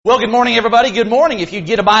Well, good morning, everybody. Good morning. If you'd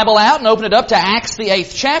get a Bible out and open it up to Acts, the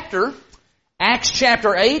 8th chapter. Acts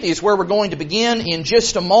chapter 8 is where we're going to begin in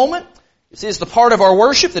just a moment. This is the part of our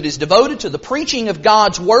worship that is devoted to the preaching of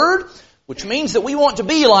God's Word, which means that we want to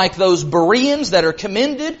be like those Bereans that are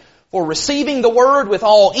commended for receiving the Word with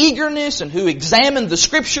all eagerness and who examined the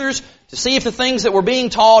Scriptures to see if the things that were being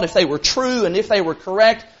taught, if they were true and if they were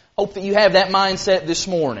correct. Hope that you have that mindset this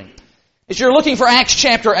morning. As you're looking for Acts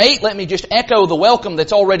chapter 8, let me just echo the welcome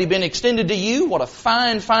that's already been extended to you. What a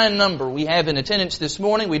fine, fine number we have in attendance this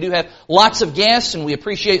morning. We do have lots of guests, and we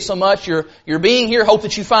appreciate so much your being here. Hope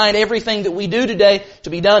that you find everything that we do today to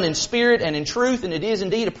be done in spirit and in truth, and it is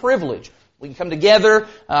indeed a privilege. We can come together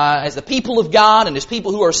as the people of God and as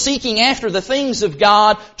people who are seeking after the things of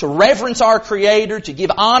God to reverence our Creator, to give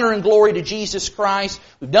honor and glory to Jesus Christ.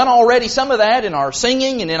 We've done already some of that in our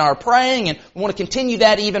singing and in our praying, and we want to continue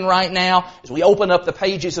that even right now as we open up the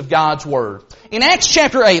pages of God's Word. In Acts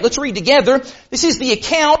chapter 8, let's read together. This is the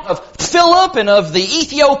account of Philip and of the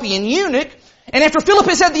Ethiopian eunuch. And after Philip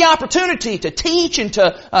has had the opportunity to teach and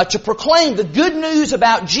to proclaim the good news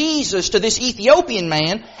about Jesus to this Ethiopian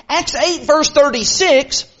man, Acts 8 verse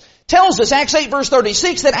 36 tells us, Acts 8 verse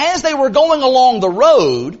 36, that as they were going along the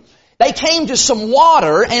road, they came to some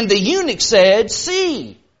water, and the eunuch said,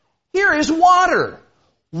 "See, here is water.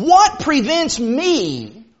 What prevents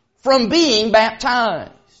me from being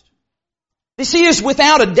baptized?" This is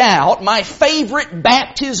without a doubt my favorite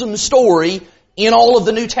baptism story in all of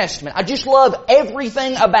the New Testament. I just love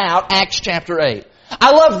everything about Acts chapter 8.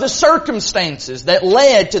 I love the circumstances that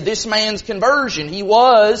led to this man's conversion. He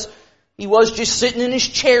was just sitting in his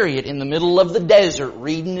chariot in the middle of the desert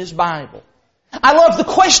reading his Bible. I love the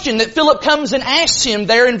question that Philip comes and asks him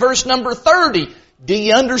there in verse number 30. Do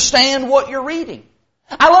you understand what you're reading?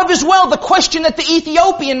 I love as well the question that the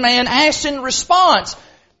Ethiopian man asks in response.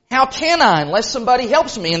 How can I unless somebody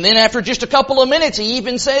helps me? And then after just a couple of minutes he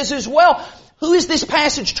even says as well, who is this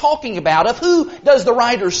passage talking about? Of who does the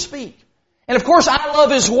writer speak? And of course I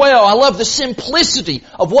love the simplicity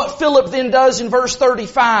of what Philip then does in verse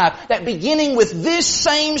 35, that beginning with this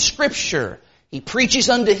same scripture, he preaches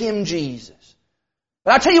unto him Jesus.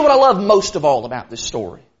 But I'll tell you what I love most of all about this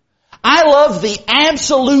story. I love the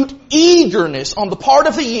absolute eagerness on the part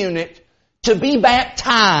of the eunuch to be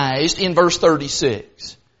baptized in verse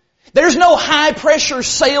 36. There's no high pressure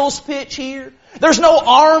sales pitch here. There's no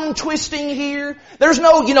arm twisting here. There's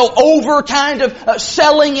no, over kind of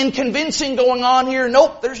selling and convincing going on here.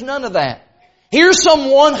 Nope, there's none of that. Here's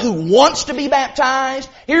someone who wants to be baptized.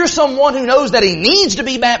 Here's someone who knows that he needs to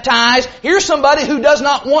be baptized. Here's somebody who does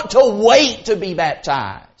not want to wait to be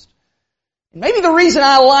baptized. And maybe the reason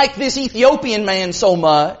I like this Ethiopian man so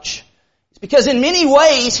much is because in many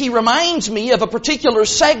ways he reminds me of a particular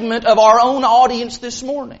segment of our own audience this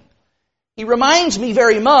morning. He reminds me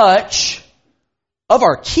very much of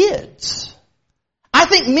our kids. I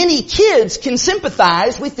think many kids can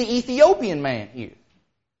sympathize with the Ethiopian man here.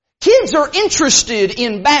 Kids are interested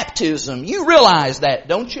in baptism. You realize that,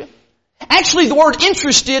 don't you? Actually, the word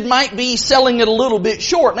interested might be selling it a little bit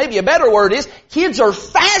short. Maybe a better word is kids are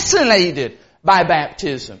fascinated by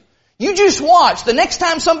baptism. You just watch. The next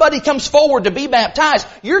time somebody comes forward to be baptized,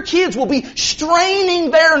 your kids will be straining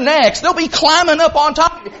their necks. They'll be climbing up on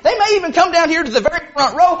top of you. They may even come down here to the very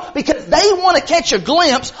front row because they want to catch a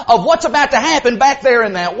glimpse of what's about to happen back there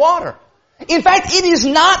in that water. In fact, it is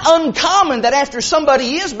not uncommon that after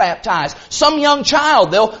somebody is baptized, some young child,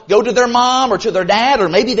 they'll go to their mom or to their dad, or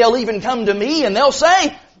maybe they'll even come to me and they'll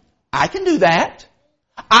say, I can do that.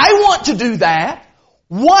 I want to do that.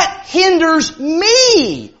 What hinders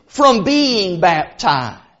me from being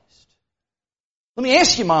baptized? Let me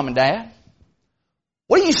ask you, Mom and Dad,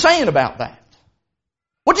 what are you saying about that?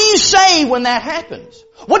 What do you say when that happens?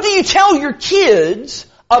 What do you tell your kids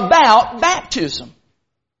about baptism?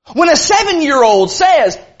 When a 7-year-old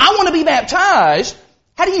says, I want to be baptized,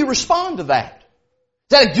 how do you respond to that?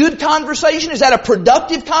 Is that a good conversation? Is that a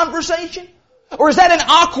productive conversation? Or is that an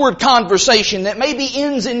awkward conversation that maybe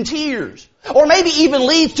ends in tears? Or maybe even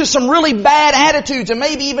leads to some really bad attitudes and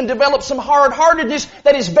maybe even develops some hard-heartedness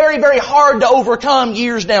that is very, very hard to overcome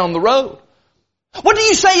years down the road? What do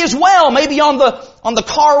you say as well, maybe on the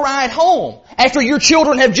car ride home after your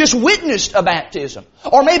children have just witnessed a baptism?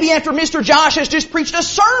 Or maybe after Mr. Josh has just preached a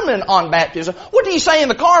sermon on baptism? What do you say in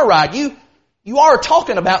the car ride? You are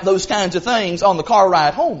talking about those kinds of things on the car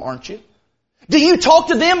ride home, aren't you? Do you talk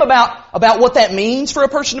to them about what that means for a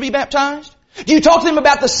person to be baptized? Do you talk to them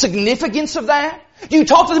about the significance of that? Do you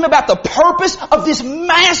talk to them about the purpose of this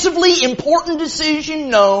massively important decision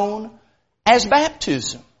known as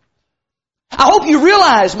baptism? I hope you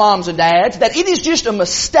realize, moms and dads, that it is just a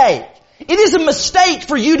mistake It is a mistake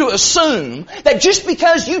for you to assume that just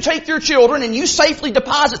because you take your children and you safely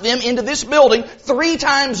deposit them into this building 3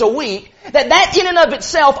 times a week, that in and of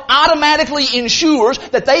itself automatically ensures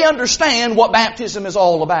that they understand what baptism is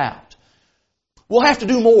all about. We'll have to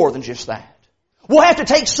do more than just that. We'll have to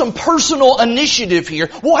take some personal initiative here.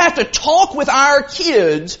 We'll have to talk with our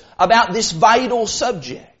kids about this vital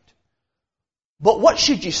subject. But what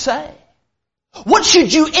should you say? What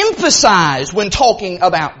should you emphasize when talking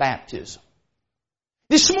about baptism?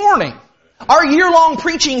 This morning, our year-long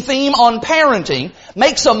preaching theme on parenting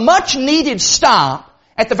makes a much-needed stop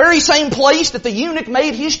at the very same place that the eunuch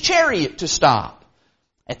made his chariot to stop,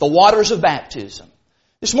 at the waters of baptism.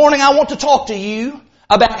 This morning I want to talk to you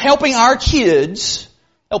about helping your kids,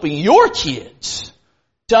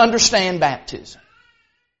 to understand baptism.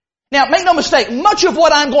 Now, make no mistake, much of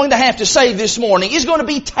what I'm going to have to say this morning is going to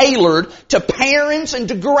be tailored to parents and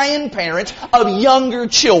to grandparents of younger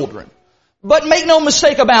children. But make no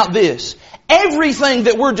mistake about this. Everything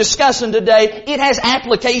that we're discussing today, it has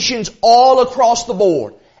applications all across the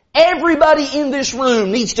board. Everybody in this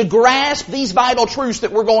room needs to grasp these vital truths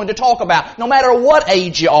that we're going to talk about, no matter what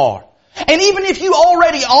age you are. And even if you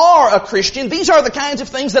already are a Christian, these are the kinds of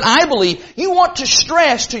things that I believe you want to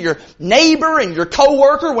stress to your neighbor and your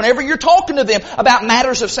coworker whenever you're talking to them about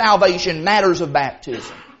matters of salvation, matters of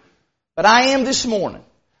baptism. But I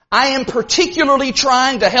am particularly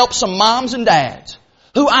trying to help some moms and dads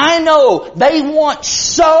who I know they want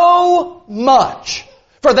so much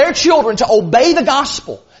for their children to obey the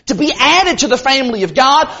gospel, to be added to the family of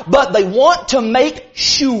God, but they want to make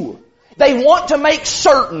sure. They want to make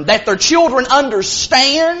certain that their children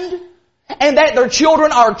understand and that their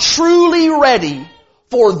children are truly ready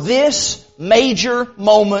for this major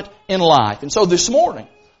moment in life. And so this morning,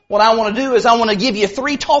 what I want to do is I want to give you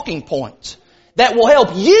 3 talking points that will help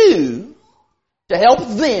you to help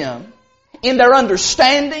them in their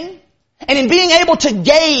understanding and in being able to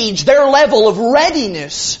gauge their level of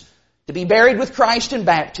readiness to be buried with Christ in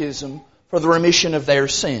baptism for the remission of their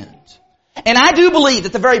sins. And I do believe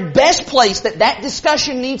that the very best place that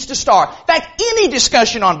discussion needs to start, in fact, any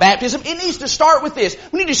discussion on baptism, it needs to start with this.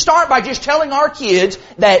 We need to start by just telling our kids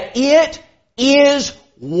that it is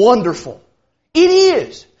wonderful. It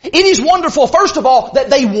is. It is wonderful, first of all, that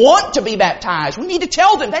they want to be baptized. We need to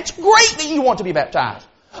tell them that's great that you want to be baptized.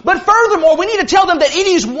 But furthermore, we need to tell them that it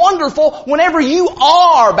is wonderful whenever you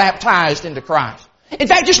are baptized into Christ. In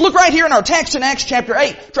fact, just look right here in our text in Acts chapter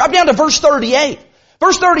 8. Drop down to verse 38.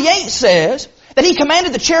 Verse 38 says that he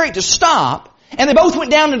commanded the chariot to stop, and they both went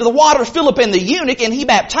down into the water, Philip and the eunuch, and he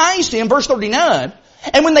baptized him. Verse 39,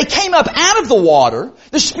 and when they came up out of the water,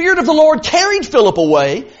 the Spirit of the Lord carried Philip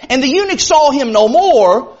away, and the eunuch saw him no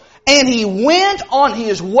more, and he went on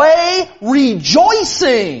his way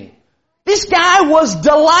rejoicing. This guy was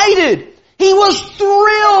delighted. He was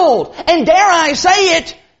thrilled. And dare I say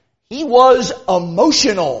it, he was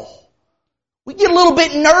emotional. We get a little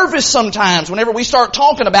bit nervous sometimes whenever we start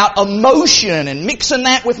talking about emotion and mixing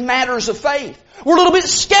that with matters of faith. We're a little bit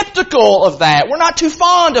skeptical of that. We're not too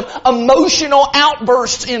fond of emotional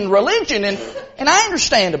outbursts in religion. And I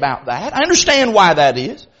understand about that. I understand why that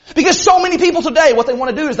is. Because so many people today, what they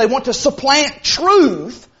want to do is they want to supplant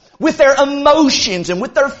truth with their emotions and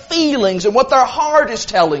with their feelings and what their heart is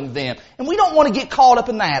telling them. And we don't want to get caught up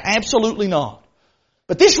in that. Absolutely not.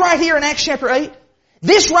 But this right here in Acts chapter 8,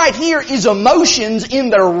 this right here is emotions in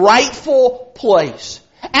their rightful place.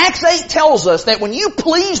 Acts 8 tells us that when you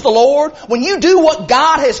please the Lord, when you do what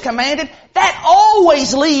God has commanded, that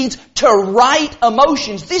always leads to right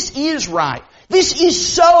emotions. This is right. This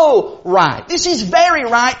is so right. This is very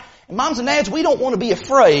right. And moms and dads, we don't want to be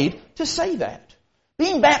afraid to say that.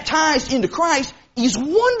 Being baptized into Christ is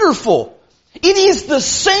wonderful. It is the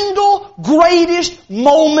single greatest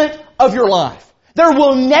moment of your life. There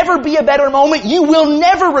will never be a better moment. You will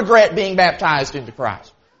never regret being baptized into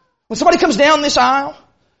Christ. When somebody comes down this aisle,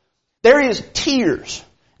 there is tears.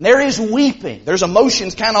 There is weeping. There's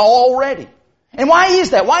emotions kind of already. And why is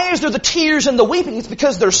that? Why is there the tears and the weeping? It's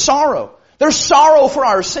because there's sorrow. There's sorrow for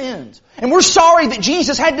our sins. And we're sorry that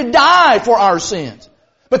Jesus had to die for our sins.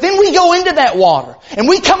 But then we go into that water. And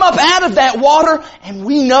we come up out of that water and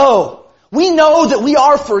we know that we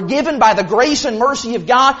are forgiven by the grace and mercy of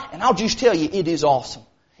God, and I'll just tell you, it is awesome.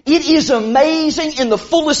 It is amazing in the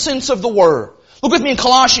fullest sense of the word. Look with me in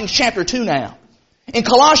Colossians chapter 2 now. In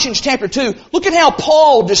Colossians chapter 2, look at how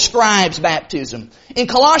Paul describes baptism. In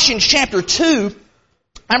Colossians chapter 2,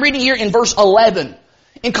 I'm reading here in verse 11.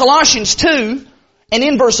 In Colossians 2, and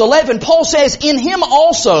in verse 11, Paul says, in him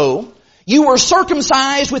also you were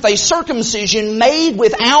circumcised with a circumcision made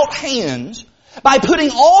without hands, by putting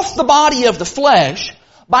off the body of the flesh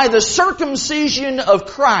by the circumcision of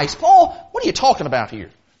Christ. Paul, what are you talking about here?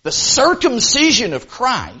 The circumcision of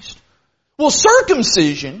Christ? Well,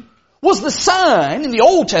 circumcision was the sign in the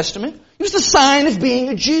Old Testament. It was the sign of being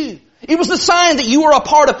a Jew. It was the sign that you were a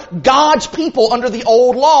part of God's people under the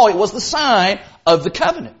old law. It was the sign of the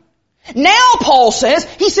covenant. Now Paul says,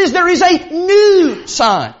 he says there is a new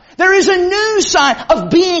sign. There is a new sign of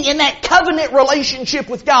being in that covenant relationship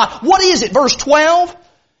with God. What is it? Verse 12.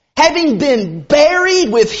 Having been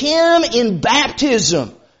buried with Him in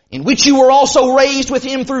baptism, in which you were also raised with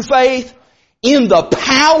Him through faith, in the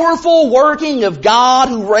powerful working of God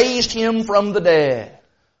who raised Him from the dead.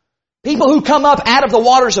 People who come up out of the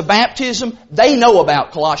waters of baptism, they know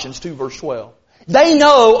about Colossians 2 verse 12. They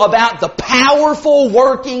know about the powerful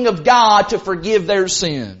working of God to forgive their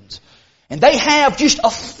sins. And they have just a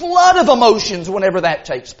flood of emotions whenever that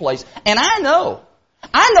takes place. And I know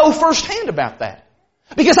firsthand about that.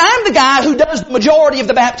 Because I'm the guy who does the majority of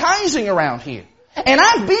the baptizing around here. And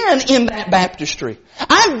I've been in that baptistry.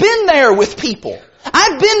 I've been there with people.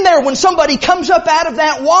 I've been there when somebody comes up out of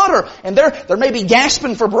that water and they're maybe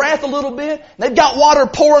gasping for breath a little bit. They've got water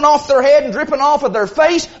pouring off their head and dripping off of their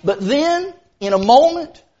face. But then, in a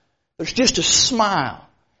moment, there's just a smile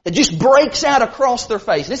that just breaks out across their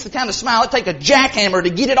face. And it's the kind of smile that takes a jackhammer to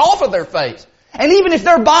get it off of their face. And even if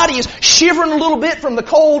their body is shivering a little bit from the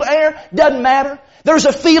cold air, doesn't matter. There's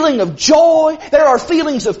a feeling of joy. There are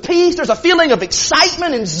feelings of peace. There's a feeling of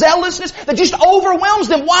excitement and zealousness that just overwhelms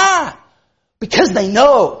them. Why? Because they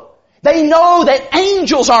know. They know that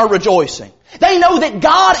angels are rejoicing. They know that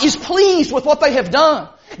God is pleased with what they have done.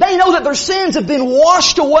 They know that their sins have been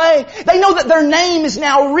washed away. They know that their name is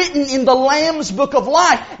now written in the Lamb's Book of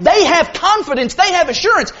Life. They have confidence. They have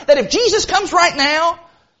assurance that if Jesus comes right now,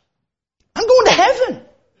 I'm going to heaven.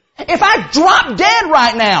 If I drop dead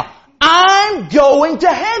right now, I'm going to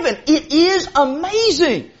heaven. It is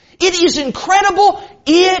amazing. It is incredible.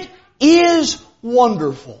 It is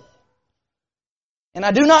wonderful. And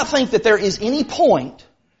I do not think that there is any point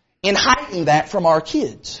in hiding that from our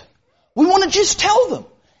kids. We want to just tell them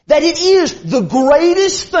that it is the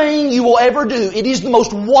greatest thing you will ever do. It is the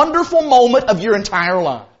most wonderful moment of your entire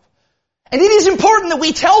life. And it is important that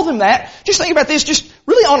we tell them that. Just think about this just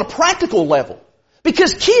really on a practical level.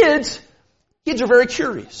 Because kids are very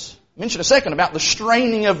curious. I mentioned a second about the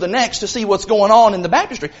straining of the necks to see what's going on in the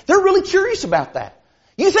baptistry. They're really curious about that.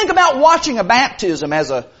 You think about watching a baptism as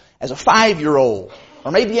a 5-year-old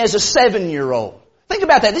or maybe as a 7-year-old. Think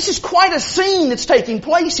about that. This is quite a scene that's taking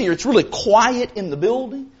place here. It's really quiet in the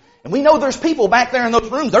building. And we know there's people back there in those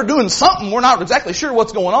rooms. They're doing something. We're not exactly sure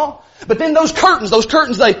what's going on. But then those curtains,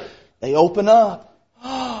 they open up.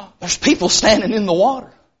 There's people standing in the water.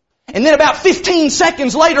 And then about 15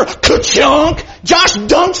 seconds later, ka-chunk, Josh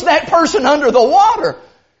dunks that person under the water.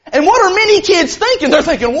 And what are many kids thinking? They're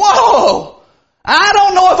thinking, whoa, I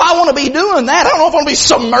don't know if I want to be doing that. I don't know if I want to be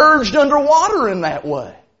submerged underwater in that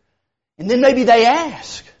way. And then maybe they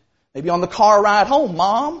ask, maybe on the car ride home,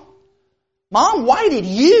 Mom, why did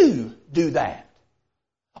you do that?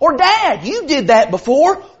 Or Dad, you did that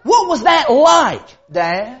before. What was that like,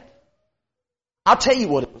 Dad? I'll tell you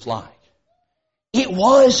what it was like. It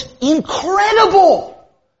was incredible.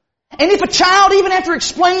 And if a child, even after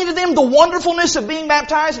explaining to them the wonderfulness of being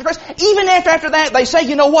baptized in Christ, even after that they say,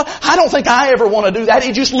 you know what, I don't think I ever want to do that.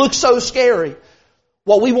 It just looks so scary.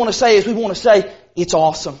 What we want to say is it's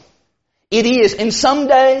awesome. It is. And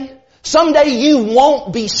someday you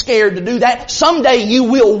won't be scared to do that. Someday you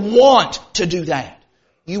will want to do that.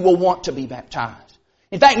 You will want to be baptized.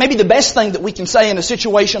 In fact, maybe the best thing that we can say in a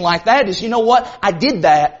situation like that is, you know what, I did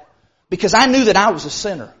that because I knew that I was a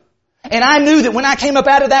sinner. And I knew that when I came up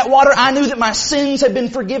out of that water, I knew that my sins had been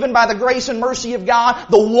forgiven by the grace and mercy of God.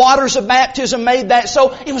 The waters of baptism made that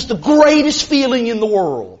so. It was the greatest feeling in the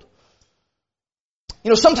world. You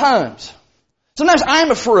know, sometimes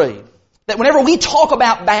I'm afraid that whenever we talk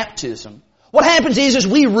about baptism, what happens is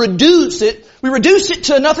we reduce it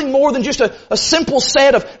to nothing more than just a simple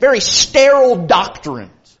set of very sterile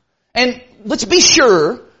doctrines. And let's be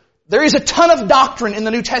sure, there is a ton of doctrine in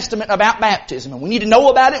the New Testament about baptism, and we need to know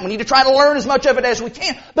about it. We need to try to learn as much of it as we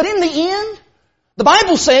can. But in the end, the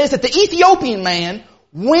Bible says that the Ethiopian man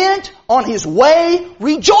went on his way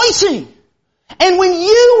rejoicing. And when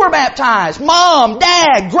you were baptized, Mom,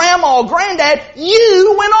 Dad, Grandma, Granddad,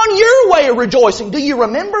 you went on your way of rejoicing. Do you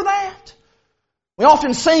remember that? We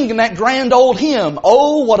often sing in that grand old hymn,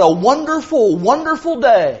 "Oh, what a wonderful, wonderful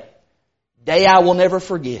day. Day I will never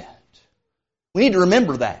forget." We need to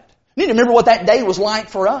remember that. We need to remember what that day was like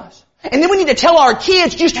for us. And then we need to tell our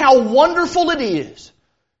kids just how wonderful it is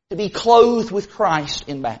to be clothed with Christ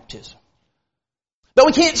in baptism. But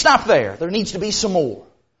we can't stop there. There needs to be some more.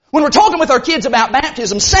 When we're talking with our kids about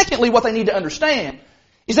baptism, secondly, what they need to understand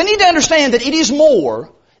is they need to understand that it is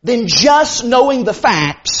more than just knowing the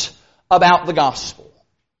facts about the gospel.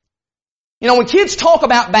 You know, when kids talk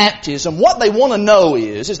about baptism, what they want to know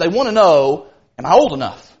is they want to know, am I old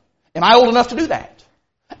enough? Am I old enough to do that?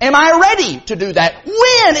 Am I ready to do that?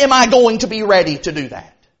 When am I going to be ready to do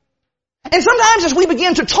that? And sometimes as we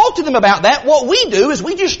begin to talk to them about that, what we do is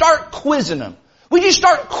we just start quizzing them. We just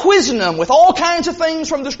start quizzing them with all kinds of things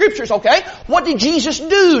from the Scriptures, okay? What did Jesus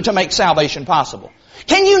do to make salvation possible?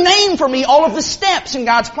 Can you name for me all of the steps in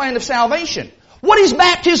God's plan of salvation? What is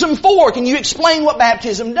baptism for? Can you explain what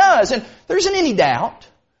baptism does? And there isn't any doubt.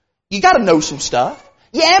 You got to know some stuff.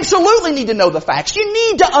 You absolutely need to know the facts. You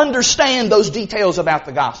need to understand those details about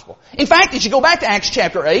the gospel. In fact, as you go back to Acts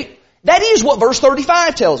chapter 8, that is what verse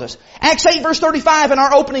 35 tells us. Acts 8 verse 35 in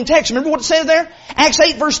our opening text. Remember what it said there? Acts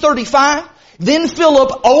 8 verse 35. Then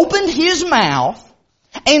Philip opened his mouth,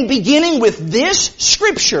 and beginning with this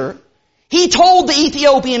scripture, he told the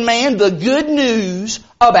Ethiopian man the good news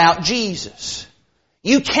about Jesus.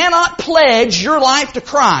 You cannot pledge your life to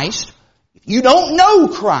Christ if you don't know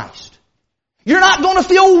Christ. You're not going to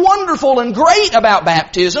feel wonderful and great about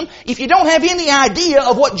baptism if you don't have any idea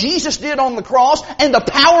of what Jesus did on the cross and the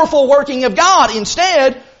powerful working of God.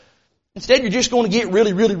 Instead, you're just going to get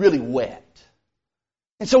really, really, really wet.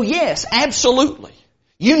 And so yes, absolutely.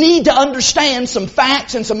 You need to understand some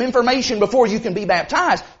facts and some information before you can be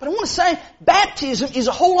baptized. But I want to say, baptism is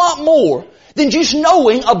a whole lot more than just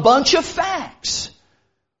knowing a bunch of facts.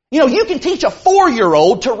 You know, you can teach a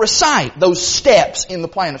 4-year-old to recite those steps in the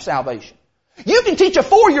plan of salvation. You can teach a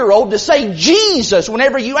 4-year-old to say Jesus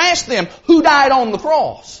whenever you ask them who died on the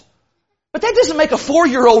cross. But that doesn't make a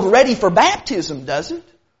 4-year-old ready for baptism, does it?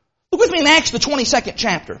 Look with me in Acts, the 22nd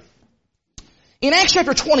chapter. In Acts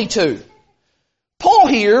chapter 22, Paul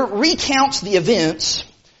here recounts the events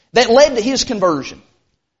that led to his conversion.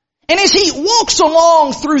 And as he walks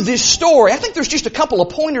along through this story, I think there's just a couple of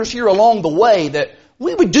pointers here along the way that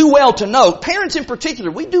we would do well to note. Parents in particular,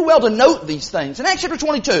 we do well to note these things. In Acts chapter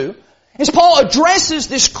 22, as Paul addresses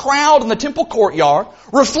this crowd in the temple courtyard,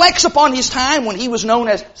 reflects upon his time when he was known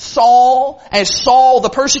as Saul the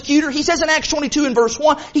persecutor, he says in Acts 22 and verse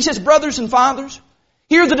 1, he says, "Brothers and fathers,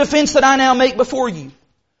 hear the defense that I now make before you."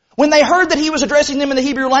 When they heard that he was addressing them in the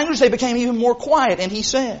Hebrew language, they became even more quiet, and he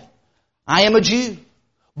said, "I am a Jew,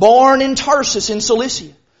 born in Tarsus in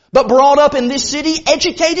Cilicia, but brought up in this city,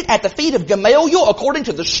 educated at the feet of Gamaliel according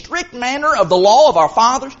to the strict manner of the law of our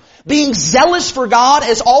fathers, being zealous for God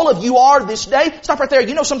as all of you are this day." Stop right there.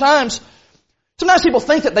 You know, sometimes people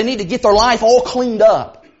think that they need to get their life all cleaned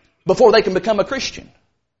up before they can become a Christian.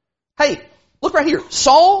 Hey, look right here.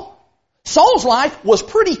 Saul's life was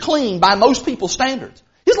pretty clean by most people's standards.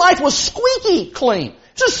 His life was squeaky clean.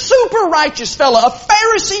 He's a super righteous fellow, a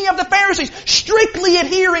Pharisee of the Pharisees, strictly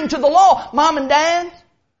adhering to the law. Mom and Dad,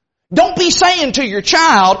 don't be saying to your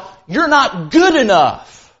child, you're not good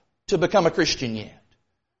enough to become a Christian yet.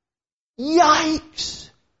 Yikes.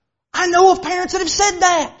 I know of parents that have said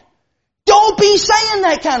that. Don't be saying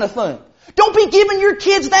that kind of thing. Don't be giving your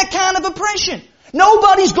kids that kind of impression.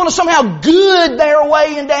 Nobody's going to somehow good their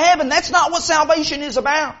way into heaven. That's not what salvation is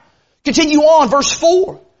about. Continue on, verse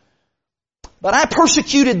 4. "But I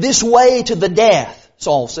persecuted this way to the death,"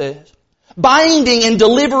 Saul says, "binding and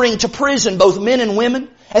delivering to prison both men and women,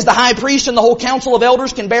 as the high priest and the whole council of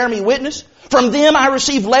elders can bear me witness. From them I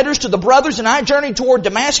received letters to the brothers, and I journeyed toward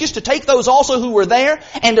Damascus to take those also who were there,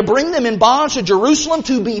 and to bring them in bonds to Jerusalem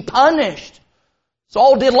to be punished."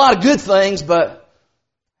 Saul did a lot of good things, but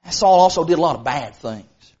Saul also did a lot of bad things.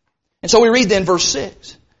 And so we read then verse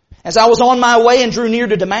 6. "As I was on my way and drew near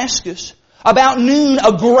to Damascus, about noon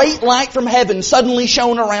a great light from heaven suddenly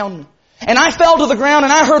shone around me. And I fell to the ground,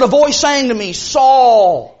 and I heard a voice saying to me,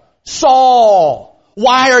 'Saul, Saul,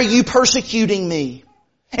 why are you persecuting me?'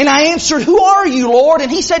 And I answered, 'Who are you, Lord?'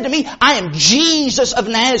 And he said to me, 'I am Jesus of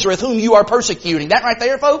Nazareth, whom you are persecuting.'" That right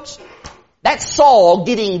there, folks, that's Saul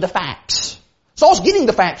getting the facts. Saul's getting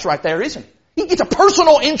the facts right there, isn't he? He gets a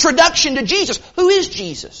personal introduction to Jesus. Who is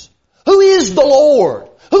Jesus? Who is the Lord?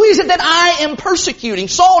 Who is it that I am persecuting?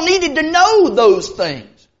 Saul needed to know those things.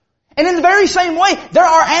 And in the very same way, there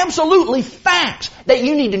are absolutely facts that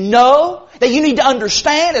you need to know, that you need to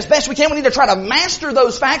understand as best we can. We need to try to master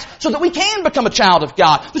those facts so that we can become a child of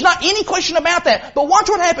God. There's not any question about that. But watch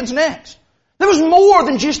what happens next. There was more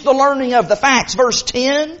than just the learning of the facts. Verse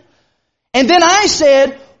 10, "And then I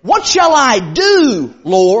said, 'What shall I do,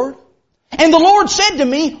 Lord?' And the Lord said to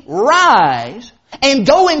me, 'Rise and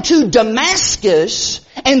go into Damascus,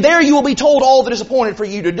 and there you will be told all that is appointed for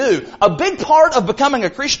you to do.'" A big part of becoming a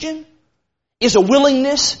Christian is a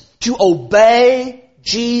willingness to obey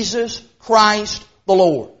Jesus Christ the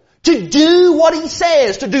Lord. To do what He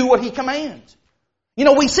says, to do what He commands. You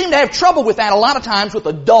know, we seem to have trouble with that a lot of times with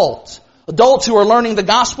adults. Adults who are learning the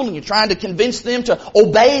gospel and you're trying to convince them to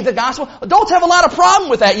obey the gospel. Adults have a lot of problem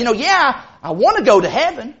with that. You know, yeah, I want to go to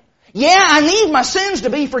heaven. Yeah, I need my sins to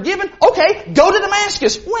be forgiven. Okay, go to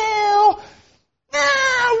Damascus. Well,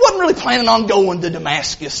 I wasn't really planning on going to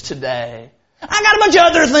Damascus today. I got a bunch of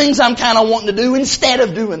other things I'm kind of wanting to do instead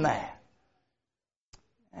of doing that.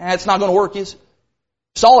 That's not going to work, is it?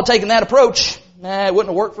 Saul had taken that approach. It wouldn't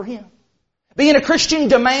have worked for him. Being a Christian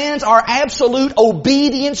demands our absolute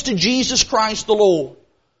obedience to Jesus Christ the Lord.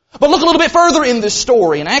 But look a little bit further in this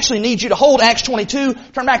story, and I actually need you to hold Acts 22,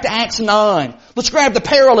 turn back to Acts 9. Let's grab the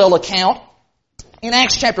parallel account in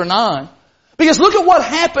Acts chapter 9. Because look at what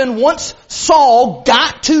happened once Saul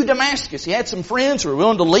got to Damascus. He had some friends who were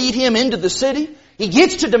willing to lead him into the city. He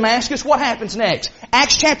gets to Damascus. What happens next?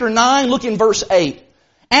 Acts chapter 9, look in verse 8.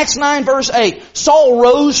 Acts 9 verse 8. Saul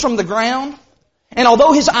rose from the ground, and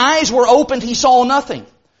although his eyes were opened, he saw nothing.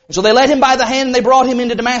 And so they led him by the hand and they brought him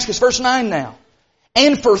into Damascus. Verse 9 now.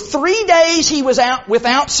 And for 3 days he was out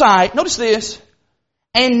without sight. Notice this.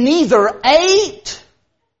 And neither ate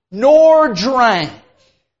nor drank.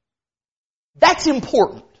 That's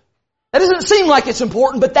important. That doesn't seem like it's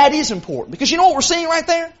important, but that is important. Because you know what we're seeing right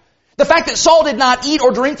there? The fact that Saul did not eat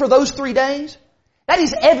or drink for those 3 days, that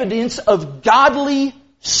is evidence of godly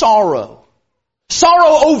sorrow.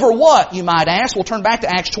 Sorrow over what, you might ask? We'll turn back to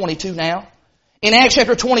Acts 22 now. In Acts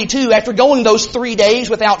chapter 22, after going those 3 days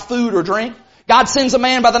without food or drink, God sends a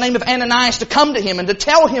man by the name of Ananias to come to him and to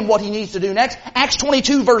tell him what he needs to do next. Acts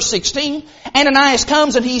 22 verse 16. Ananias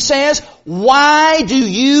comes and he says, "Why do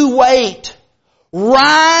you wait?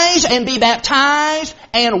 Rise and be baptized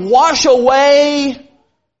and wash away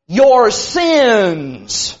your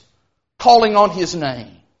sins," calling on his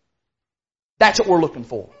name. That's what we're looking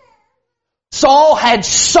for. Saul had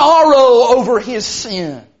sorrow over his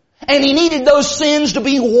sin, and he needed those sins to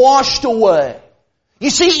be washed away. You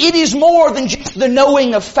see, it is more than just the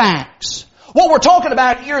knowing of facts. What we're talking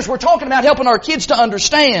about here is we're talking about helping our kids to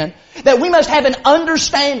understand that we must have an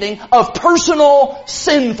understanding of personal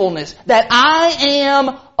sinfulness, that I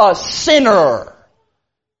am a sinner.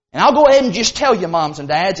 And I'll go ahead and just tell you, moms and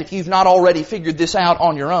dads, if you've not already figured this out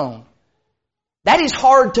on your own, that is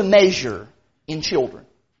hard to measure in children.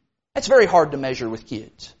 That's very hard to measure with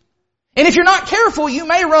kids. And if you're not careful, you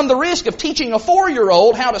may run the risk of teaching a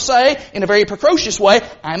 4-year-old how to say, in a very precocious way,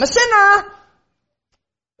 "I'm a sinner."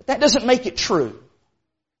 But that doesn't make it true.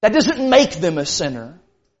 That doesn't make them a sinner.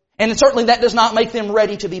 And certainly that does not make them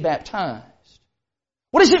ready to be baptized.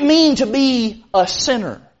 What does it mean to be a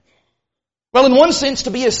sinner? Well, in one sense,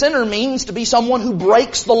 to be a sinner means to be someone who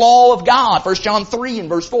breaks the law of God. 1 John 3 and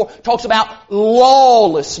verse 4 talks about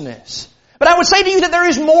lawlessness. But I would say to you that there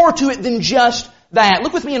is more to it than just that.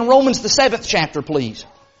 Look with me in Romans the 7th chapter, please.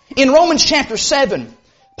 In Romans chapter 7,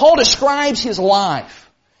 Paul describes his life.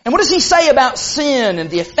 And what does he say about sin and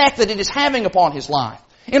the effect that it is having upon his life?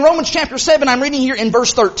 In Romans chapter 7, I'm reading here in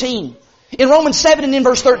verse 13. In Romans 7 and in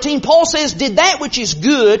verse 13, Paul says, "Did that which is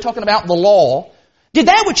good," talking about the law, "did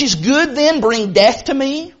that which is good then bring death to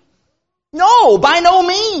me? No, by no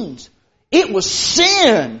means. It was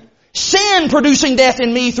sin. Sin producing death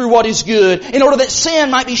in me through what is good, in order that sin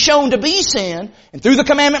might be shown to be sin, and through the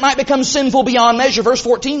commandment might become sinful beyond measure." Verse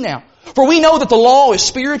 14 now. "For we know that the law is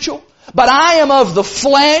spiritual, but I am of the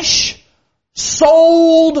flesh,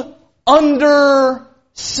 sold under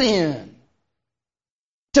sin."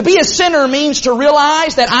 To be a sinner means to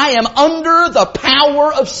realize that I am under the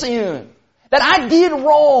power of sin, that I did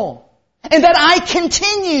wrong, and that I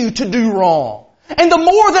continue to do wrong. And the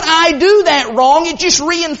more that I do that wrong, it just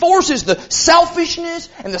reinforces the selfishness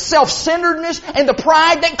and the self-centeredness and the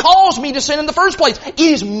pride that caused me to sin in the first place. It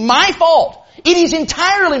is my fault. It is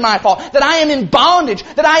entirely my fault that I am in bondage,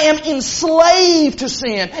 that I am enslaved to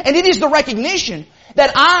sin. And it is the recognition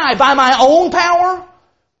that I, by my own power,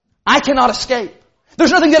 I cannot escape.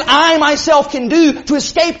 There's nothing that I myself can do to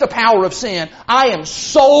escape the power of sin. I am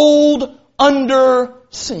sold under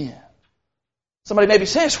sin. Somebody maybe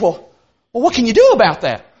says, well, what can you do about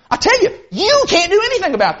that? I tell you, you can't do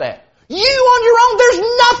anything about that. You on your own, there's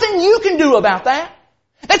nothing you can do about that.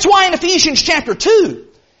 That's why in Ephesians chapter 2,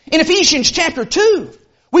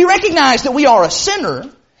 we recognize that we are a sinner.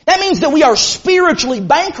 That means that we are spiritually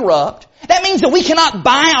bankrupt. That means that we cannot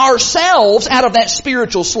buy ourselves out of that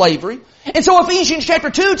spiritual slavery. And so Ephesians chapter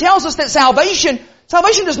 2 tells us that salvation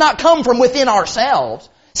does not come from within ourselves.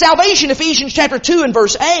 Salvation, Ephesians chapter 2 and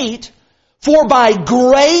verse 8, "For by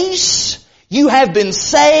grace you have been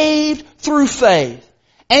saved through faith.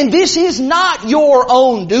 And this is not your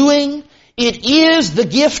own doing. It is the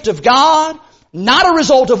gift of God, not a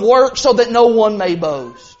result of work, so that no one may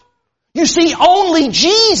boast. You see, only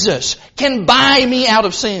Jesus can buy me out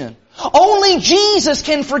of sin. Only Jesus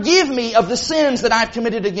can forgive me of the sins that I've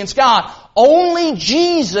committed against God. Only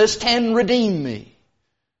Jesus can redeem me.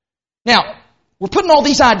 Now, we're putting all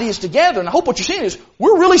these ideas together, and I hope what you're seeing is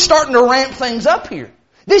we're really starting to ramp things up here.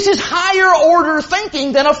 This is higher order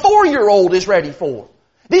thinking than a 4-year-old is ready for.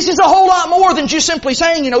 This is a whole lot more than just simply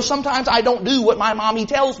saying, sometimes I don't do what my mommy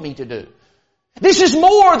tells me to do. This is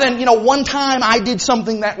more than, one time I did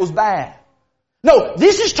something that was bad. No,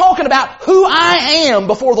 this is talking about who I am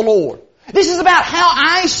before the Lord. This is about how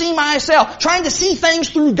I see myself, trying to see things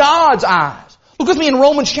through God's eyes. Look with me in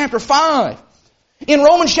Romans chapter 5. In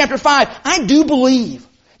Romans chapter 5, I do believe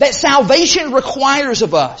that salvation requires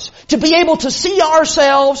of us to be able to see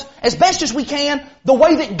ourselves as best as we can the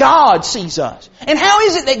way that God sees us. And how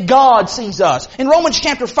is it that God sees us? In Romans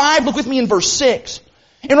chapter 5, look with me in verse 6.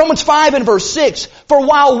 In Romans 5 and verse 6, for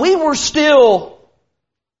while we were still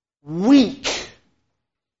weak,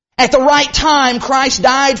 at the right time Christ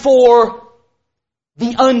died for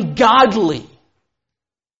the ungodly. Is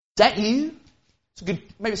that you?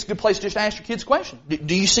 Maybe it's a good place just to ask your kids a question.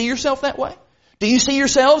 Do you see yourself that way? Do you see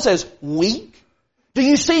yourselves as weak? Do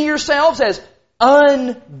you see yourselves as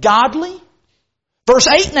ungodly? Verse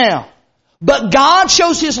 8 now. But God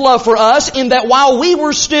shows His love for us in that while we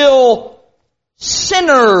were still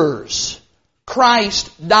sinners,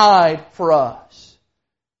 Christ died for us.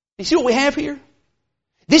 You see what we have here?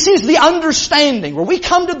 This is the understanding where we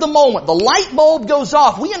come to the moment, the light bulb goes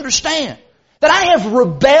off, we understand that I have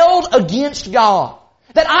rebelled against God.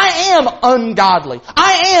 That I am ungodly.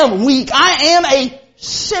 I am weak. I am a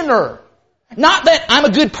sinner. Not that I'm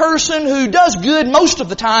a good person who does good most of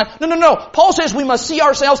the time. No. Paul says we must see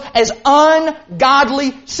ourselves as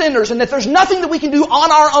ungodly sinners and that there's nothing that we can do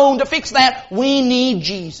on our own to fix that. We need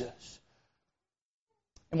Jesus.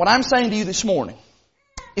 And what I'm saying to you this morning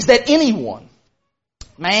is that anyone,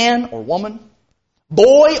 man or woman,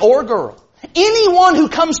 boy or girl, anyone who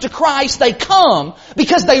comes to Christ, they come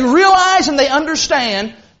because they realize and they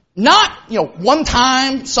understand, not, one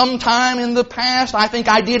time, sometime in the past, I think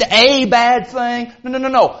I did a bad thing.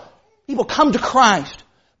 No. People come to Christ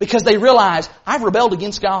because they realize, I've rebelled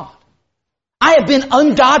against God. I have been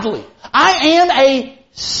ungodly. I am a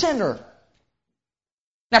sinner.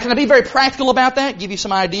 Now, can I be very practical about that? Give you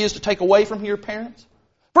some ideas to take away from here, parents?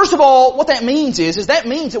 First of all, what that means is that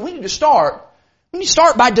means that we need to start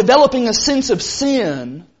by developing a sense of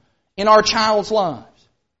sin in our child's lives.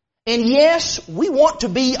 And yes, we want to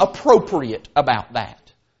be appropriate about that.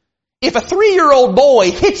 If a 3-year-old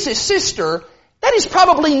boy hits his sister, that is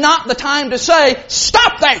probably not the time to say,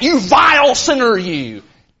 stop that, you vile sinner, you.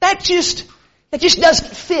 That just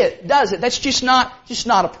doesn't fit, does it? That's just not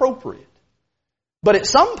appropriate. But at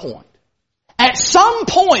some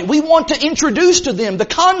point, we want to introduce to them the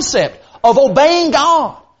concept of obeying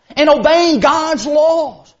God. And obeying God's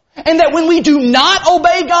laws. And that when we do not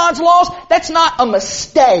obey God's laws, that's not a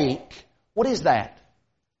mistake. What is that?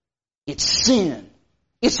 It's sin.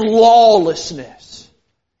 It's lawlessness.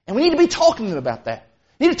 And we need to be talking to them about that.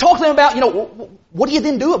 We need to talk to them about, what do you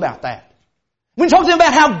then do about that? We need to talk to them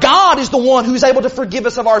about how God is the one who is able to forgive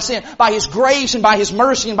us of our sin by His grace and by His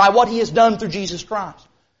mercy and by what He has done through Jesus Christ.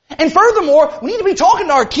 And furthermore, we need to be talking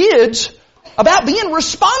to our kids about being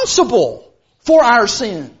responsible for our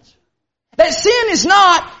sins. That sin is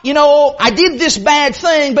not, I did this bad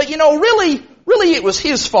thing, but really it was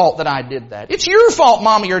his fault that I did that. It's your fault,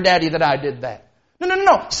 mommy or daddy, that I did that.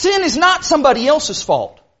 No. Sin is not somebody else's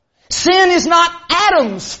fault. Sin is not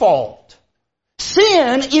Adam's fault.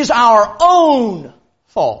 Sin is our own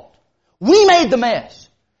fault. We made the mess.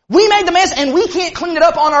 And we can't clean it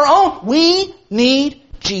up on our own. We need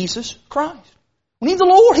Jesus Christ. We need the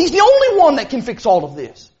Lord. He's the only one that can fix all of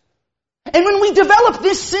this. And when we develop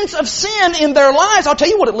this sense of sin in their lives, I'll tell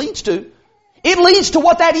you what it leads to. It leads to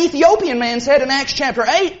what that Ethiopian man said in Acts chapter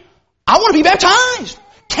 8. I want to be baptized.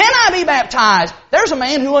 Can I be baptized? There's a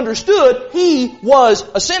man who understood he was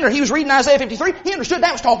a sinner. He was reading Isaiah 53. He understood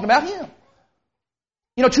that was talking about him.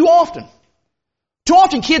 Too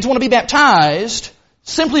often kids want to be baptized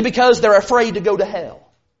simply because they're afraid to go to hell.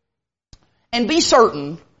 And be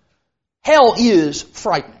certain, hell is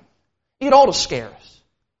frightening. It ought to scare us.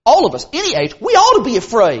 All of us, any age, we ought to be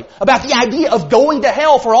afraid about the idea of going to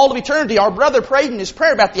hell for all of eternity. Our brother prayed in his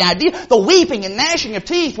prayer about the idea, the weeping and gnashing of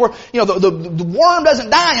teeth where, the worm doesn't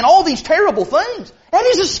die and all these terrible things. That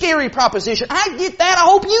is a scary proposition. I get that. I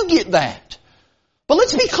hope you get that. But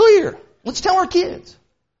let's be clear. Let's tell our kids.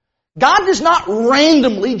 God does not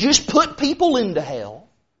randomly just put people into hell.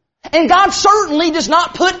 And God certainly does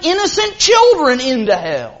not put innocent children into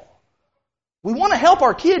hell. We want to help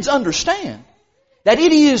our kids understand that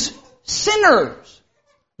it is sinners,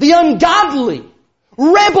 the ungodly,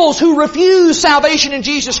 rebels who refuse salvation in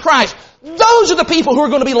Jesus Christ. Those are the people who are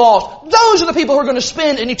going to be lost. Those are the people who are going to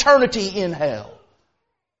spend an eternity in hell.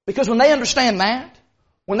 Because when they understand that,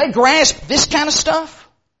 when they grasp this kind of stuff,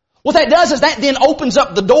 what that does is that then opens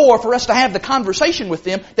up the door for us to have the conversation with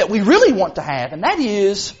them that we really want to have. And that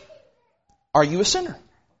is, are you a sinner?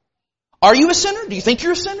 Are you a sinner? Do you think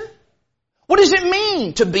you're a sinner? What does it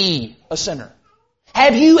mean to be a sinner?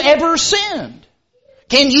 Have you ever sinned?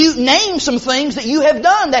 Can you name some things that you have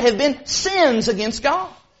done that have been sins against God?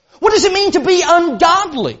 What does it mean to be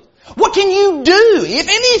ungodly? What can you do, if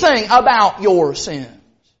anything, about your sins?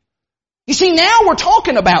 You see, now we're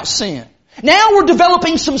talking about sin. Now we're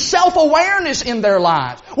developing some self-awareness in their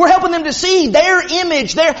lives. We're helping them to see their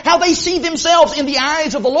image, how they see themselves in the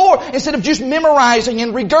eyes of the Lord, instead of just memorizing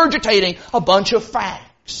and regurgitating a bunch of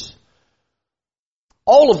facts.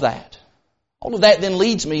 All of that then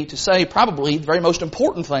leads me to say probably the very most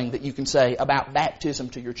important thing that you can say about baptism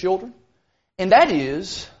to your children. And that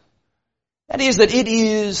is that it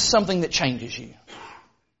is something that changes you.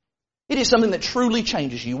 It is something that truly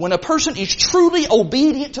changes you. When a person is truly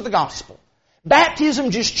obedient to the gospel,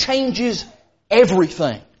 baptism just changes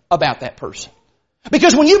everything about that person.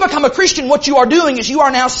 Because when you become a Christian, what you are doing is you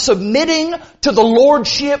are now submitting to the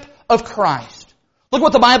lordship of Christ. Look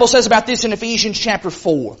what the Bible says about this in Ephesians chapter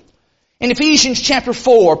 4. In Ephesians chapter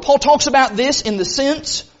 4, Paul talks about this in the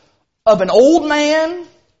sense of an old man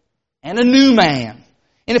and a new man.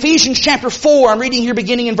 In Ephesians chapter 4, I'm reading here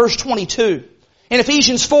beginning in verse 22. In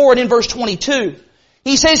Ephesians 4 and in verse 22,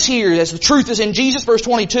 he says here, as the truth is in Jesus, verse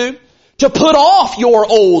 22, to put off your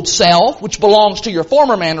old self, which belongs to your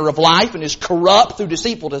former manner of life and is corrupt through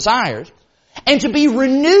deceitful desires, and to be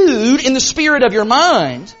renewed in the spirit of your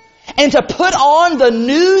minds, and to put on the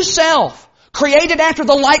new self, created after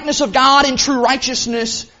the likeness of God in true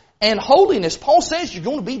righteousness and holiness. Paul says you're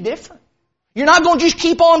going to be different. You're not going to just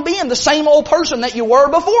keep on being the same old person that you were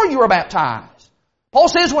before you were baptized. Paul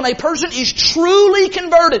says when a person is truly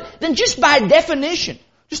converted, then just by definition,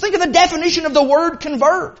 just think of the definition of the word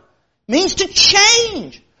convert. It means to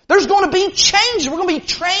change. There's going to be change. We're going to be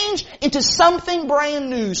changed into something brand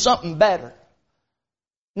new, something better.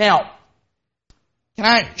 Now, can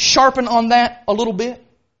I sharpen on that a little bit?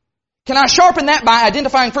 Can I sharpen that by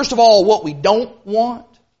identifying, first of all, what we don't want?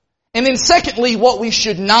 And then secondly, what we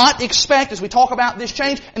should not expect as we talk about this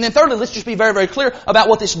change. And then thirdly, let's just be very, very clear about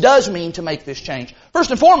what this does mean to make this change. First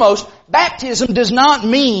and foremost, baptism does not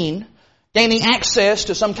mean gaining access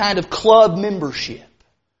to some kind of club membership.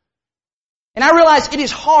 And I realize it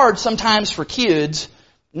is hard sometimes for kids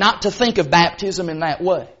not to think of baptism in that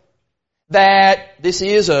way. That this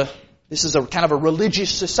is a kind of a religious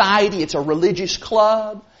society, it's a religious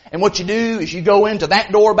club. And what you do is you go into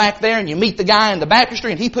that door back there and you meet the guy in the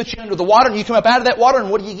baptistry and he puts you under the water and you come up out of that water and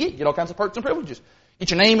what do you get? You get all kinds of perks and privileges.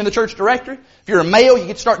 Get your name in the church directory. If you're a male, you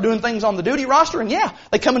get to start doing things on the duty roster and yeah,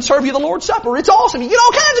 they come and serve you the Lord's Supper. It's awesome. You get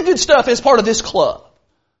all kinds of good stuff as part of this club.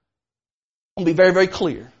 I want to be very, very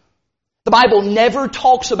clear. The Bible never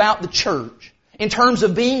talks about the church in terms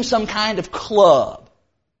of being some kind of club.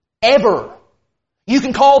 Ever. You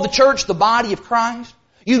can call the church the body of Christ.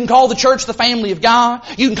 You can call the church the family of God.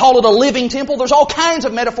 You can call it a living temple. There's all kinds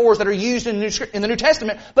of metaphors that are used in the New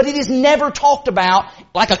Testament, but it is never talked about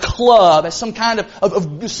like a club, as some kind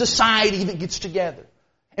of society that gets together.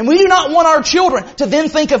 And we do not want our children to then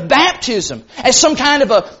think of baptism as some kind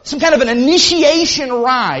of an initiation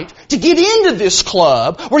rite to get into this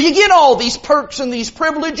club where you get all these perks and these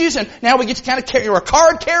privileges and now we get to kind of carry, you're a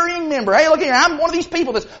card-carrying member. Hey, look here, I'm one of these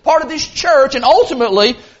people that's part of this church and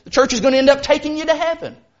ultimately the church is going to end up taking you to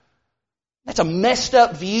heaven. That's a messed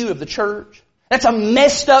up view of the church. That's a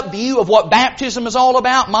messed up view of what baptism is all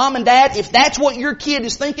about. Mom and Dad, if that's what your kid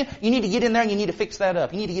is thinking, you need to get in there and you need to fix that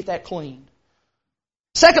up. You need to get that cleaned.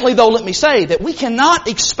 Secondly, though, let me say that we cannot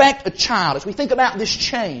expect a child, as we think about this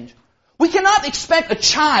change, we cannot expect a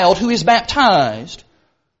child who is baptized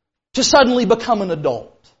to suddenly become an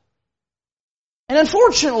adult. And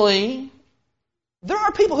unfortunately, there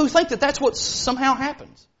are people who think that that's what somehow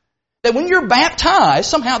happens. That when you're baptized,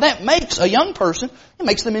 somehow that makes a young person, it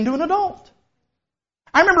makes them into an adult.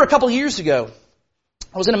 I remember a couple of years ago,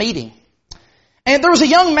 I was in a meeting. And there was a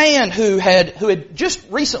young man who had just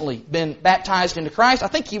recently been baptized into Christ. I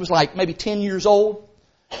think he was like maybe 10 years old.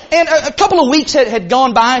 And a couple of weeks had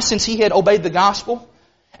gone by since he had obeyed the gospel.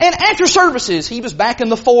 And after services, he was back in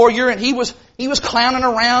the foyer and he was clowning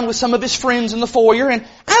around with some of his friends in the foyer, and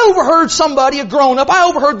I overheard somebody, a grown-up, I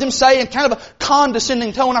overheard them say in kind of a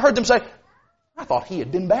condescending tone, I heard them say, I thought he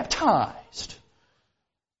had been baptized.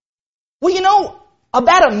 Well, you know,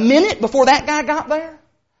 about a minute before that guy got there,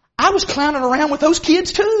 I was clowning around with those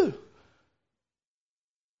kids too.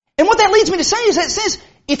 And what that leads me to say is that it says,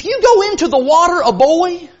 if you go into the water a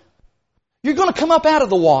boy, you're going to come up out of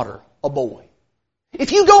the water a boy.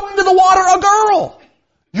 If you go into the water a girl,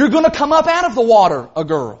 you're going to come up out of the water a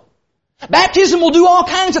girl. Baptism will do all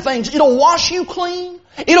kinds of things. It'll wash you clean.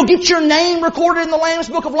 It'll get your name recorded in the Lamb's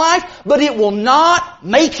Book of Life, but it will not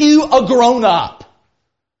make you a grown-up.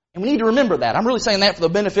 And we need to remember that. I'm really saying that for the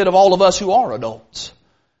benefit of all of us who are adults.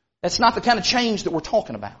 That's not the kind of change that we're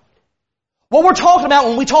talking about. What we're talking about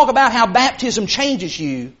when we talk about how baptism changes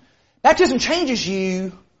you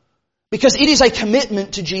because it is a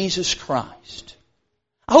commitment to Jesus Christ.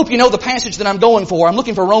 I hope you know the passage that I'm going for. I'm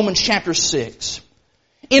looking for Romans chapter 6.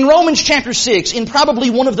 In Romans chapter 6, in probably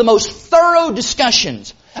one of the most thorough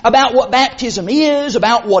discussions about what baptism is,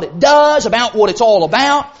 about what it does, about what it's all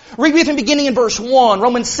about. Read with me beginning in verse 1,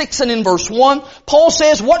 Romans 6 and in verse 1. Paul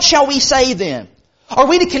says, what shall we say then? Are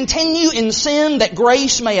we to continue in sin that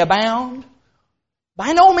grace may abound?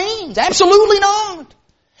 By no means. Absolutely not.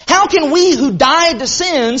 How can we who died to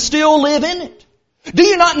sin still live in it? Do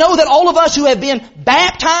you not know that all of us who have been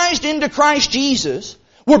baptized into Christ Jesus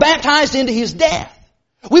were baptized into His death?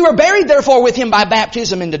 We were buried therefore with Him by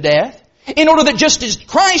baptism into death, in order that just as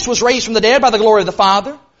Christ was raised from the dead by the glory of the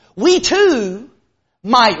Father, we too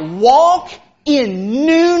might walk in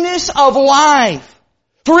newness of life.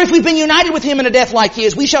 For if we've been united with Him in a death like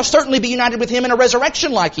His, we shall certainly be united with Him in a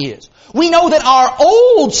resurrection like His. We know that our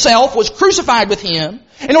old self was crucified with Him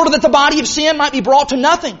in order that the body of sin might be brought to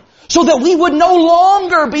nothing, so that we would no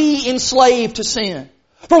longer be enslaved to sin.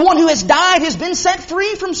 For one who has died has been set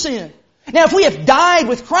free from sin. Now if we have died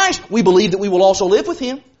with Christ, we believe that we will also live with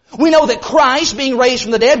Him. We know that Christ, being raised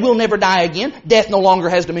from the dead, will never die again. Death no longer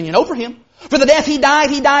has dominion over Him. For the death He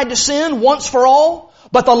died to sin once for all.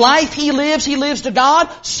 But the life He lives to God.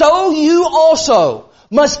 So you also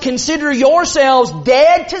must consider yourselves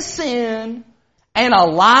dead to sin and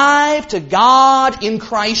alive to God in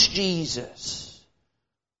Christ Jesus.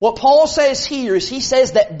 What Paul says here is he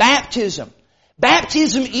says that baptism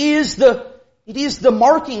is the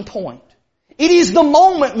marking point. It is the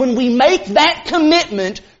moment when we make that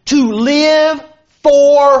commitment to live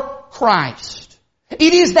for Christ.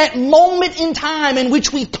 It is that moment in time in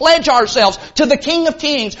which we pledge ourselves to the King of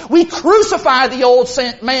Kings. We crucify the old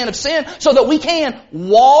man of sin so that we can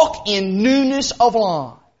walk in newness of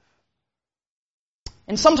life.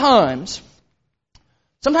 And sometimes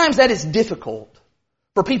that is difficult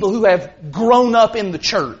for people who have grown up in the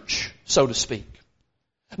church, so to speak.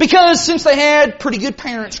 Because since they had pretty good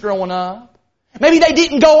parents growing up, maybe they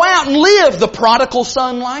didn't go out and live the prodigal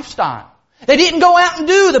son lifestyle. They didn't go out and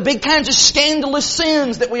do the big kinds of scandalous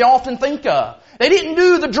sins that we often think of. They didn't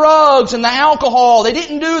do the drugs and the alcohol. They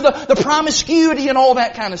didn't do the promiscuity and all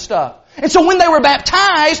that kind of stuff. And so when they were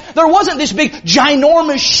baptized, there wasn't this big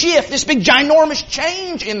ginormous shift, this big ginormous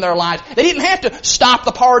change in their lives. They didn't have to stop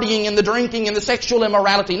the partying and the drinking and the sexual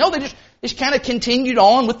immorality. No, they just kind of continued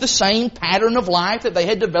on with the same pattern of life that they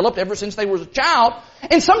had developed ever since they were a child.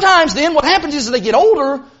 And sometimes then what happens is as they get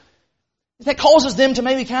older, that causes them to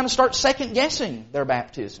maybe kind of start second guessing their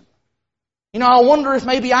baptism. You know, I wonder if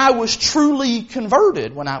maybe I was truly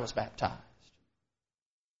converted when I was baptized.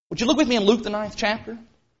 Would you look with me in Luke the 9th chapter?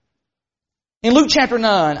 In Luke chapter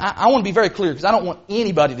 9, I want to be very clear because I don't want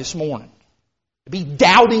anybody this morning to be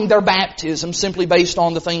doubting their baptism simply based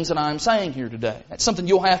on the things that I'm saying here today. That's something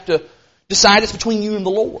you'll have to decide. It's between you and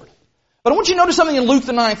the Lord. But I want you to notice something in Luke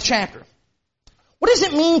the 9th chapter. What does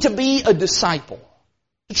it mean to be a disciple?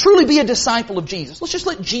 To truly be a disciple of Jesus. Let's just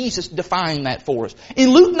let Jesus define that for us.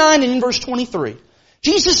 In Luke 9 and in verse 23,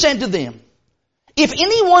 Jesus said to them, if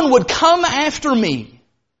anyone would come after me,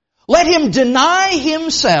 let him deny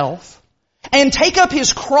himself and take up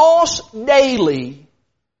his cross daily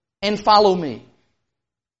and follow me.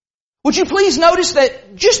 Would you please notice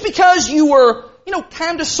that just because you were,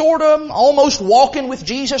 kind of, sort of, almost walking with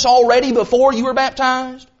Jesus already before you were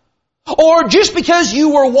baptized, or just because you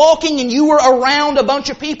were walking and you were around a bunch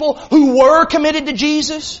of people who were committed to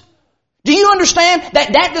Jesus, do you understand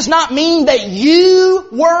that that does not mean that you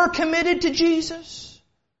were committed to Jesus?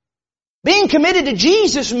 Being committed to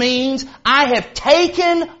Jesus means I have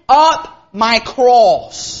taken up my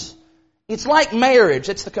cross. It's like marriage.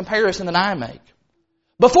 That's the comparison that I make.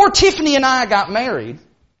 Before Tiffany and I got married,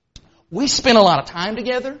 we spent a lot of time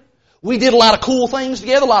together. We did a lot of cool things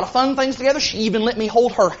together, a lot of fun things together. She even let me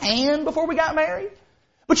hold her hand before we got married.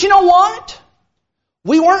 But you know what?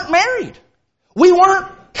 We weren't married. We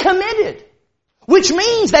weren't committed. Which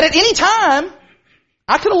means that at any time,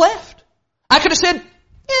 I could have left. I could have said,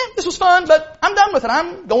 this was fun, but I'm done with it.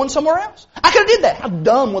 I'm going somewhere else. I could have did that. How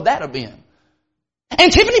dumb would that have been?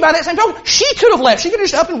 And Tiffany, by that same token, she could have left. She could have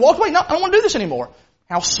just up and walked away. No, I don't want to do this anymore.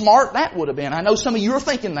 How smart that would have been. I know some of you are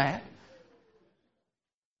thinking that.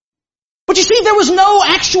 But you see, there was no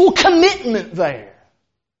actual commitment there.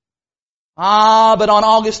 But on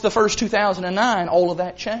August the 1st, 2009, all of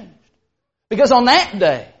that changed. Because on that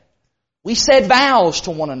day, we said vows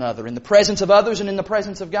to one another in the presence of others and in the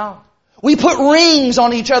presence of God. We put rings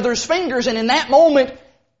on each other's fingers, and in that moment,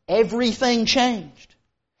 everything changed.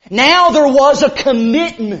 Now there was a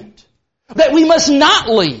commitment that we must not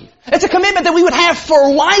leave. It's a commitment that we would have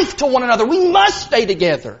for life to one another. We must stay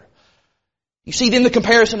together. You see then the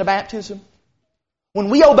comparison to baptism? When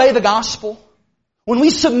we obey the gospel, when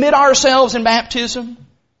we submit ourselves in baptism,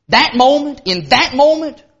 in that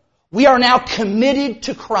moment, we are now committed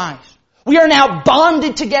to Christ. We are now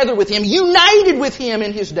bonded together with Him, united with Him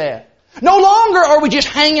in His death. No longer are we just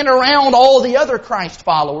hanging around all the other Christ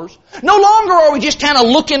followers. No longer are we just kind of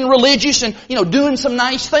looking religious and, doing some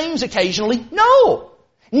nice things occasionally. No.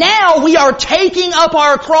 Now we are taking up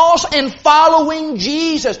our cross and following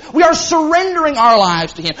Jesus. We are surrendering our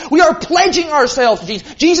lives to Him. We are pledging ourselves to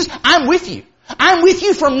Jesus. Jesus, I'm with you. I'm with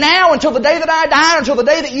you from now until the day that I die, until the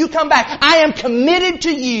day that you come back. I am committed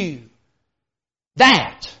to you.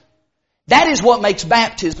 That is what makes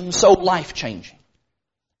baptism so life-changing.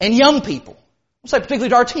 And young people, I'll say particularly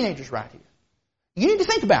to our teenagers right here, you need to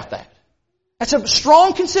think about that. That's a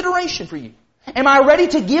strong consideration for you. Am I ready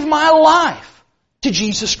to give my life to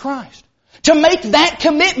Jesus Christ? To make that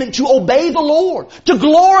commitment to obey the Lord, to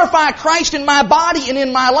glorify Christ in my body and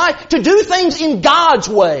in my life, to do things in God's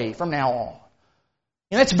way from now on.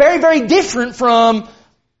 And that's very, very different from,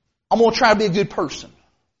 I'm going to try to be a good person.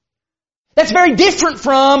 That's very different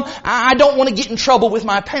from, I don't want to get in trouble with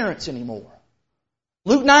my parents anymore.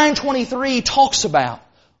 Luke 9:23 talks about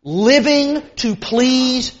living to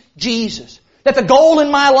please Jesus. That the goal in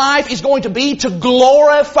my life is going to be to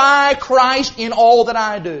glorify Christ in all that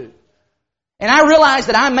I do. And I realize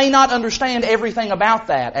that I may not understand everything about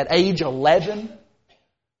that at age 11.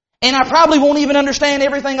 And I probably won't even understand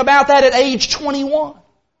everything about that at age 21.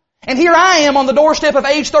 And here I am on the doorstep of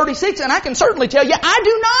age 36, and I can certainly tell you I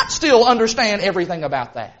do not still understand everything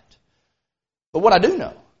about that. But what I do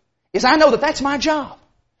know is I know that that's my job.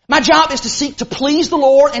 My job is to seek to please the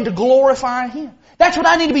Lord and to glorify Him. That's what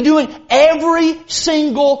I need to be doing every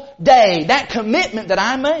single day. That commitment that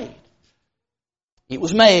I made. It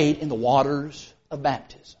was made in the waters of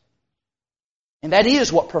baptism. And that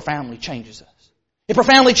is what profoundly changes us. It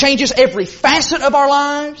profoundly changes every facet of our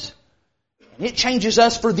lives. And it changes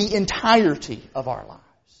us for the entirety of our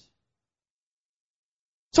lives.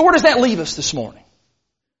 So where does that leave us this morning?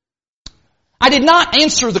 I did not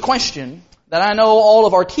answer the question that I know all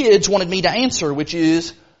of our kids wanted me to answer, which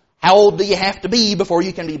is, how old do you have to be before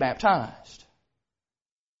you can be baptized?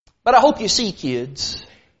 But I hope you see, kids,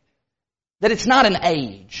 that it's not an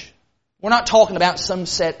age. We're not talking about some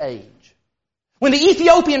set age. When the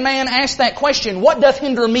Ethiopian man asked that question, what doth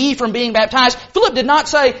hinder me from being baptized? Philip did not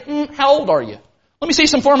say, how old are you? Let me see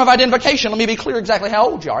some form of identification. Let me be clear exactly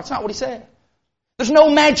how old you are. It's not what he said. There's no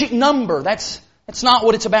magic number. That's not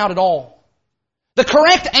what it's about at all. The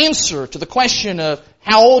correct answer to the question of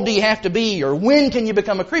how old do you have to be or when can you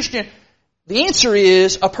become a Christian, the answer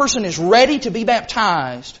is a person is ready to be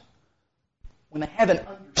baptized when they have an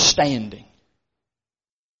understanding.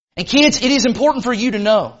 And kids, it is important for you to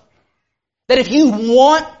know that if you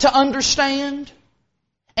want to understand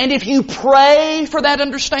and if you pray for that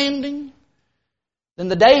understanding, then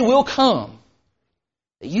the day will come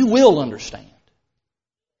that you will understand.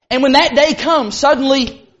 And when that day comes,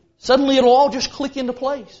 suddenly it'll all just click into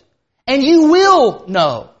place. And you will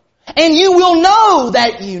know. And you will know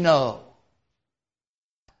that you know.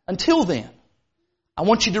 Until then, I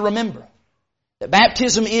want you to remember that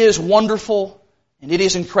baptism is wonderful and it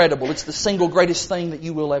is incredible. It's the single greatest thing that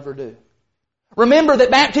you will ever do. Remember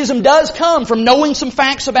that baptism does come from knowing some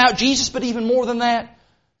facts about Jesus, but even more than that,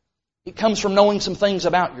 it comes from knowing some things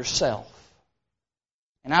about yourself.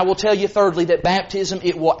 And I will tell you thirdly that baptism,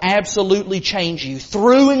 it will absolutely change you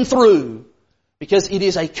through and through because it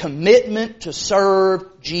is a commitment to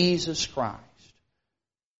serve Jesus Christ.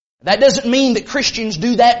 That doesn't mean that Christians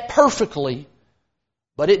do that perfectly,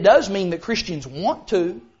 but it does mean that Christians want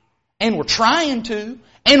to, and we're trying to,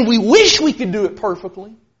 and we wish we could do it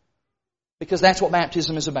perfectly because that's what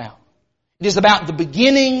baptism is about. It is about the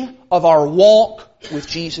beginning of our walk with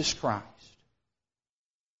Jesus Christ.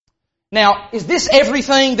 Now, is this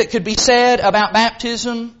everything that could be said about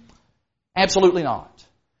baptism? Absolutely not.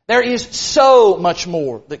 There is so much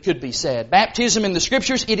more that could be said. Baptism in the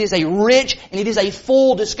Scriptures, it is a rich and it is a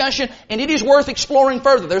full discussion, and it is worth exploring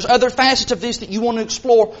further. There's other facets of this that you want to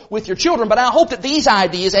explore with your children, but I hope that these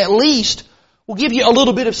ideas at least will give you a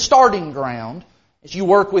little bit of starting ground as you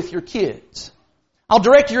work with your kids. I'll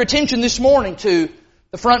direct your attention this morning to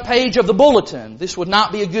the front page of the bulletin. This would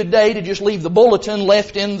not be a good day to just leave the bulletin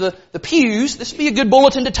left in the pews. This would be a good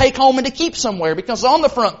bulletin to take home and to keep somewhere, because on the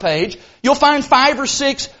front page you'll find 5 or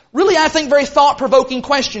 6 really, I think, very thought-provoking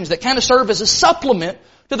questions that kind of serve as a supplement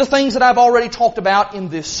to the things that I've already talked about in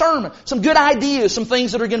this sermon. Some good ideas, some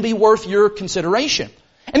things that are going to be worth your consideration.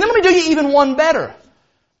 And then let me do you even one better.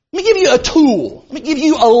 Let me give you a tool. Let me give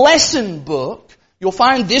you a lesson book. You'll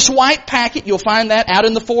find this white packet. You'll find that out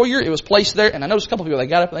in the foyer. It was placed there. And I noticed a couple of people, they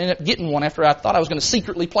got up and they ended up getting one after I thought I was going to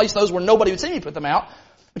secretly place those where nobody would see me put them out.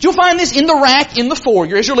 But you'll find this in the rack in the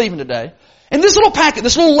foyer as you're leaving today. And this little packet,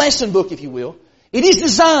 this little lesson book, if you will, it is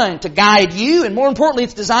designed to guide you, and more importantly,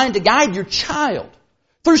 it's designed to guide your child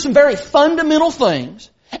through some very fundamental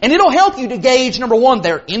things. And it'll help you to gauge, number one,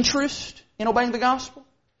 their interest in obeying the gospel.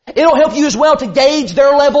 It'll help you as well to gauge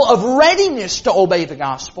their level of readiness to obey the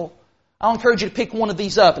gospel. I'll encourage you to pick one of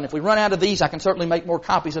these up, and if we run out of these, I can certainly make more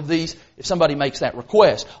copies of these if somebody makes that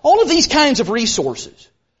request. All of these kinds of resources,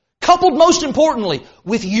 coupled most importantly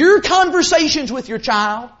with your conversations with your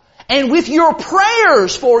child and with your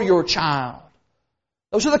prayers for your child,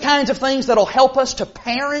 those are the kinds of things that will help us to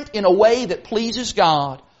parent in a way that pleases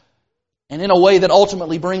God and in a way that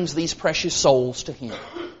ultimately brings these precious souls to Him.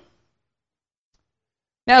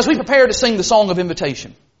 Now, as we prepare to sing the song of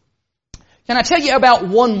invitation, can I tell you about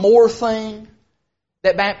one more thing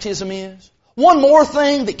that baptism is? One more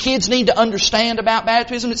thing that kids need to understand about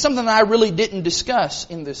baptism. It's something that I really didn't discuss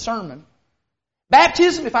in this sermon.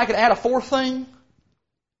 Baptism, if I could add a fourth thing,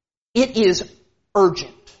 it is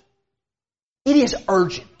urgent. It is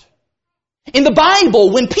urgent. In the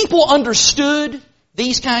Bible, when people understood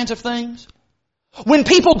these kinds of things, when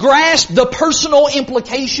people grasped the personal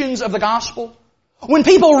implications of the gospel, when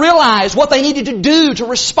people realized what they needed to do to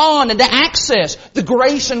respond and to access the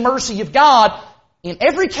grace and mercy of God, in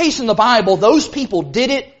every case in the Bible, those people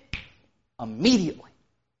did it immediately.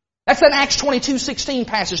 That's that Acts 22:16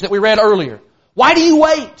 passage that we read earlier. Why do you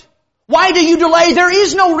wait? Why do you delay? There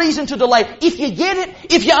is no reason to delay. If you get it,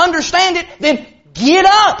 if you understand it, then get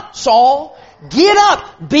up, Saul. Get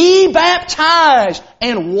up, be baptized,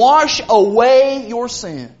 and wash away your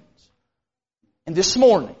sins. And this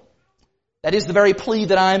morning, that is the very plea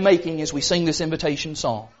that I am making as we sing this invitation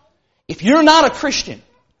song. If you're not a Christian,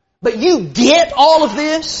 but you get all of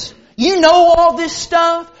this, you know all this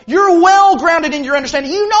stuff, you're well grounded in your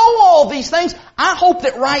understanding, you know all these things, I hope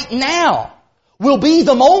that right now will be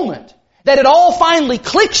the moment that it all finally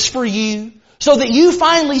clicks for you so that you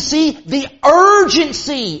finally see the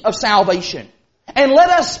urgency of salvation. And let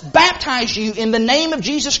us baptize you in the name of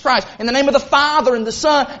Jesus Christ, in the name of the Father and the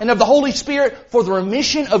Son and of the Holy Spirit for the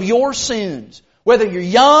remission of your sins. Whether you're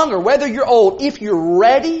young or whether you're old, if you're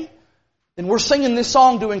ready, then we're singing this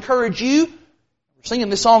song to encourage you. We're singing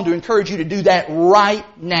this song to encourage you to do that right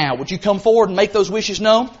now. Would you come forward and make those wishes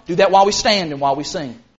known? Do that while we stand and while we sing.